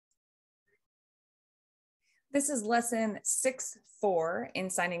This is lesson 6.4 in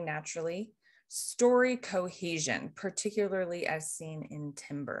Signing Naturally, story cohesion, particularly as seen in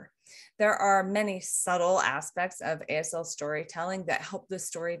timber. There are many subtle aspects of ASL storytelling that help the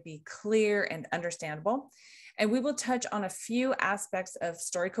story be clear and understandable. And we will touch on a few aspects of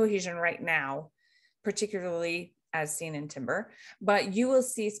story cohesion right now, particularly as seen in timber, but you will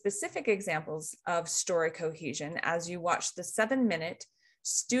see specific examples of story cohesion as you watch the 7-minute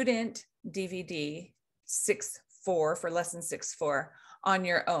student DVD 6.4 for lesson 6.4 on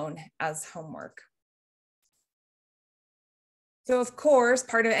your own as homework. So of course,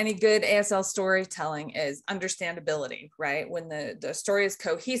 part of any good ASL storytelling is understandability, right? When the story is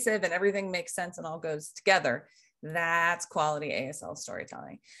cohesive and everything makes sense and all goes together, that's quality ASL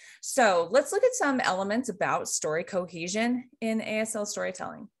storytelling. So let's look at some elements about story cohesion in ASL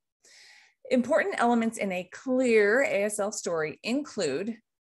storytelling. Important elements in a clear ASL story include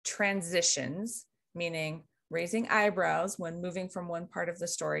transitions, meaning raising eyebrows when moving from one part of the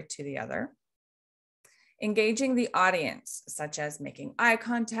story to the other. Engaging the audience, such as making eye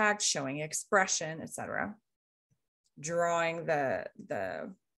contact, showing expression, etc. Drawing the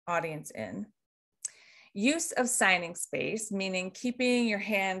audience in. Use of signing space, meaning keeping your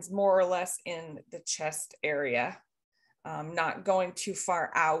hands more or less in the chest area, not going too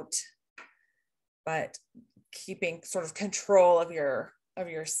far out, but keeping sort of control of your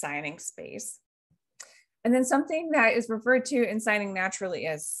signing space. And then something that is referred to in Signing Naturally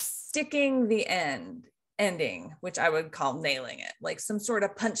as sticking the ending, which I would call nailing it, like some sort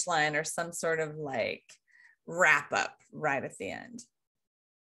of punchline or some sort of like wrap up right at the end.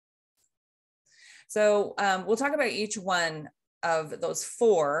 So we'll talk about each one of those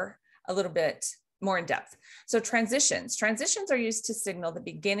four a little bit more in depth. So transitions are used to signal the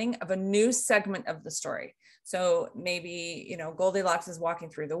beginning of a new segment of the story. So maybe, Goldilocks is walking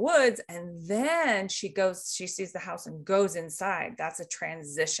through the woods and then she sees the house and goes inside. That's a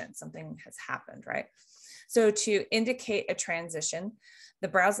transition. Something has happened, right? So to indicate a transition, the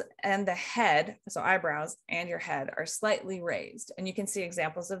brows and the head, so eyebrows and your head, are slightly raised. And you can see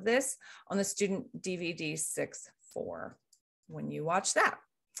examples of this on the student DVD 6.4 when you watch that.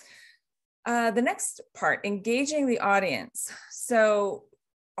 The next part, engaging the audience. So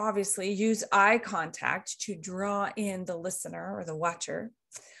obviously use eye contact to draw in the listener or the watcher.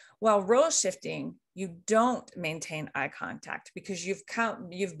 While role shifting, you don't maintain eye contact because you've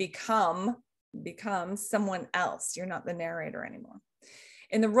become someone else. You're not the narrator anymore.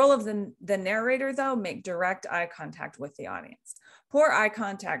 In the role of the narrator, though, make direct eye contact with the audience. Poor eye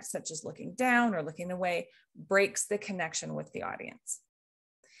contact, such as looking down or looking away, breaks the connection with the audience.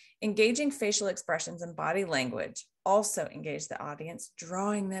 Engaging facial expressions and body language also engage the audience,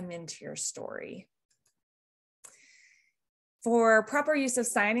 drawing them into your story. For proper use of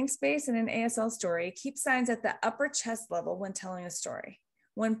signing space in an ASL story, keep signs at the upper chest level when telling a story.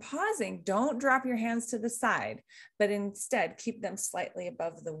 When pausing, don't drop your hands to the side, but instead keep them slightly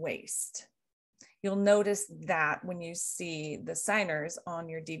above the waist. You'll notice that when you see the signers on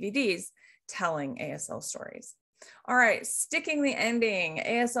your DVDs telling ASL stories. All right, sticking the ending.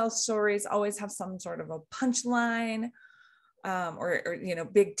 ASL stories always have some sort of a punchline or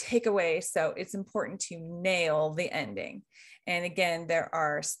big takeaway. So it's important to nail the ending. And again, there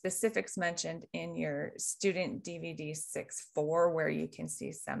are specifics mentioned in your student DVD 6.4 where you can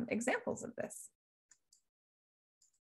see some examples of this.